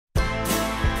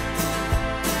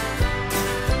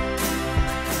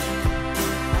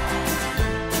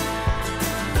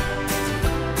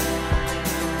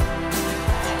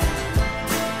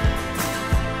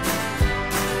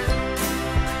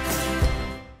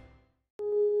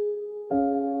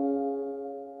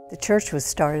The church was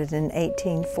started in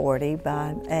 1840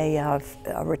 by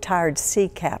a retired sea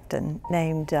captain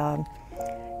named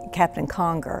Captain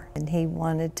Conger, and he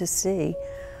wanted to see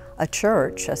a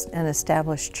church, an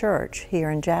established church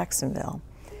here in Jacksonville.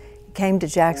 He came to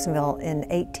Jacksonville in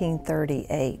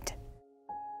 1838.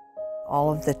 All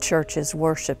of the churches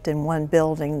worshiped in one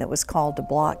building that was called a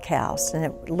blockhouse, and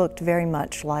it looked very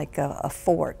much like a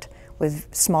fort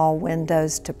with small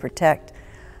windows to protect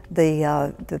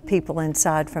the people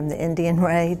inside from the Indian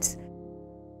raids.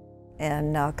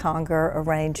 And Conger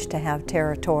arranged to have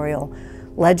territorial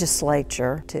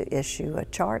legislature to issue a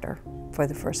charter for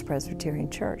the First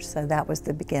Presbyterian Church. So that was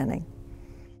the beginning.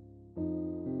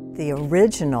 The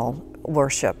original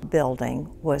worship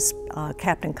building was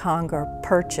Captain Conger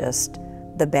purchased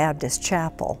the Baptist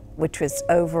Chapel, which was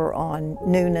over on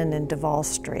Noonan and Duval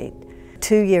Street.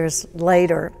 2 years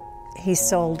later, he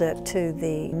sold it to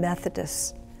the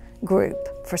Methodist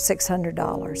group for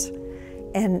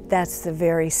 $600. And that's the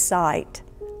very site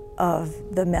of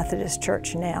the Methodist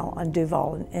Church now on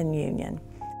Duval and Union.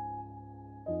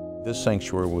 This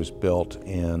sanctuary was built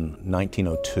in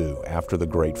 1902 after the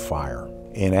Great Fire.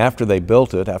 And after they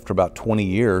built it, after about 20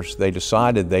 years, they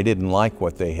decided they didn't like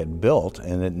what they had built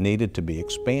and it needed to be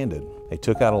expanded. They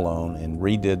took out a loan and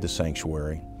redid the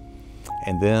sanctuary.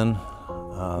 And then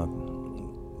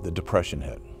the Depression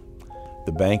hit.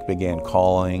 The bank began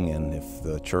calling, and if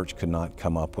the church could not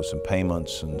come up with some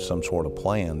payments and some sort of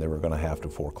plan, they were going to have to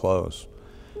foreclose.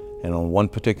 And on one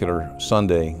particular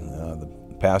Sunday, the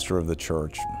pastor of the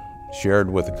church shared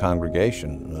with the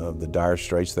congregation of the dire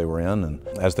straits they were in, and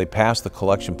as they passed the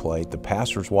collection plate, the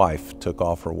pastor's wife took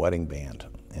off her wedding band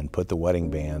and put the wedding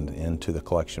band into the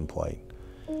collection plate.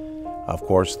 Of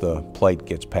course, the plate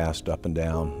gets passed up and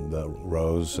down the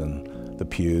rows and the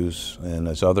pews, and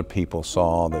as other people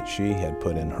saw that she had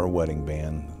put in her wedding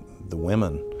band,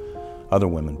 other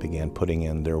women began putting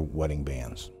in their wedding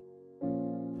bands.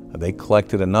 They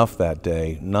collected enough that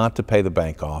day not to pay the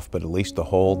bank off, but at least to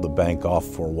hold the bank off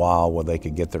for a while while they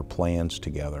could get their plans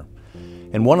together.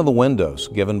 And one of the windows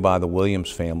given by the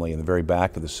Williams family in the very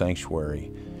back of the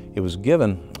sanctuary, it was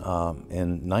given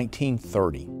in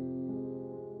 1930,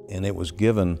 and it was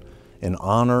given in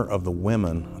honor of the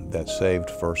women that saved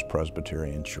First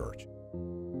Presbyterian Church.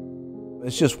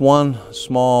 It's just one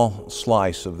small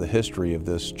slice of the history of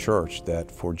this church that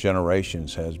for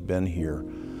generations has been here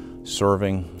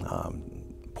serving,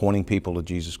 pointing people to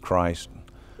Jesus Christ,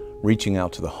 reaching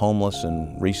out to the homeless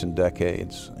in recent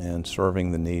decades, and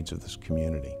serving the needs of this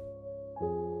community.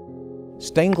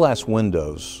 Stained glass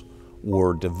windows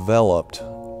were developed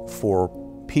for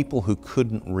people who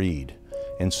couldn't read.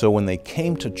 And so when they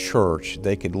came to church,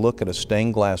 they could look at a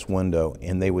stained glass window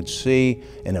and they would see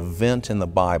an event in the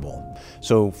Bible.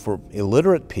 So for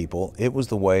illiterate people, it was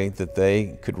the way that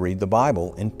they could read the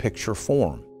Bible in picture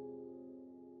form.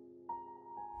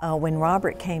 When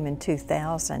Robert came in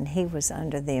 2000, he was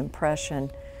under the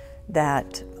impression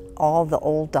that all the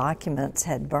old documents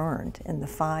had burned in the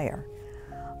fire.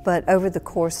 But over the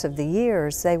course of the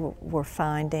years, they were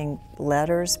finding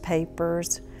letters,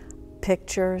 papers,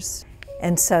 pictures.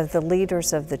 And so the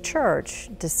leaders of the church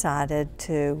decided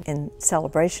to, in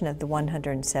celebration of the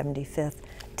 175th,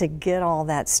 to get all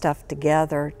that stuff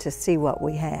together to see what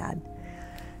we had.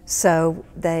 So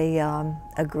they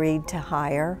agreed to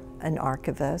hire an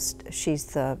archivist.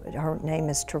 Her name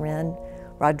is Taryn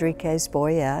Rodriguez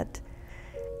Boyette.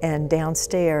 And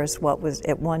downstairs, what was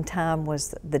at one time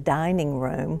was the dining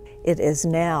room, it is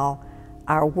now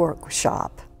our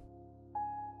workshop.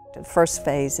 The first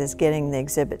phase is getting the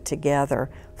exhibit together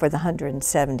for the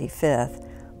 175th,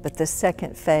 but the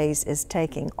second phase is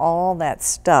taking all that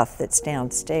stuff that's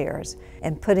downstairs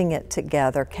and putting it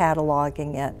together,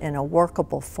 cataloging it in a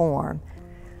workable form.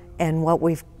 And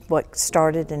what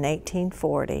started in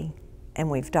 1840, and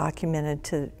we've documented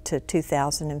to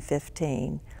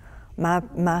 2015.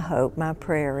 My hope, my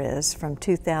prayer is from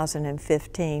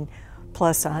 2015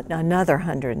 plus another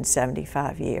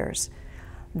 175 years,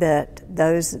 that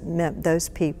those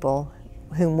people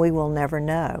whom we will never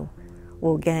know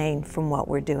will gain from what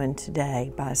we're doing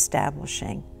today by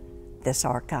establishing this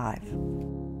archive.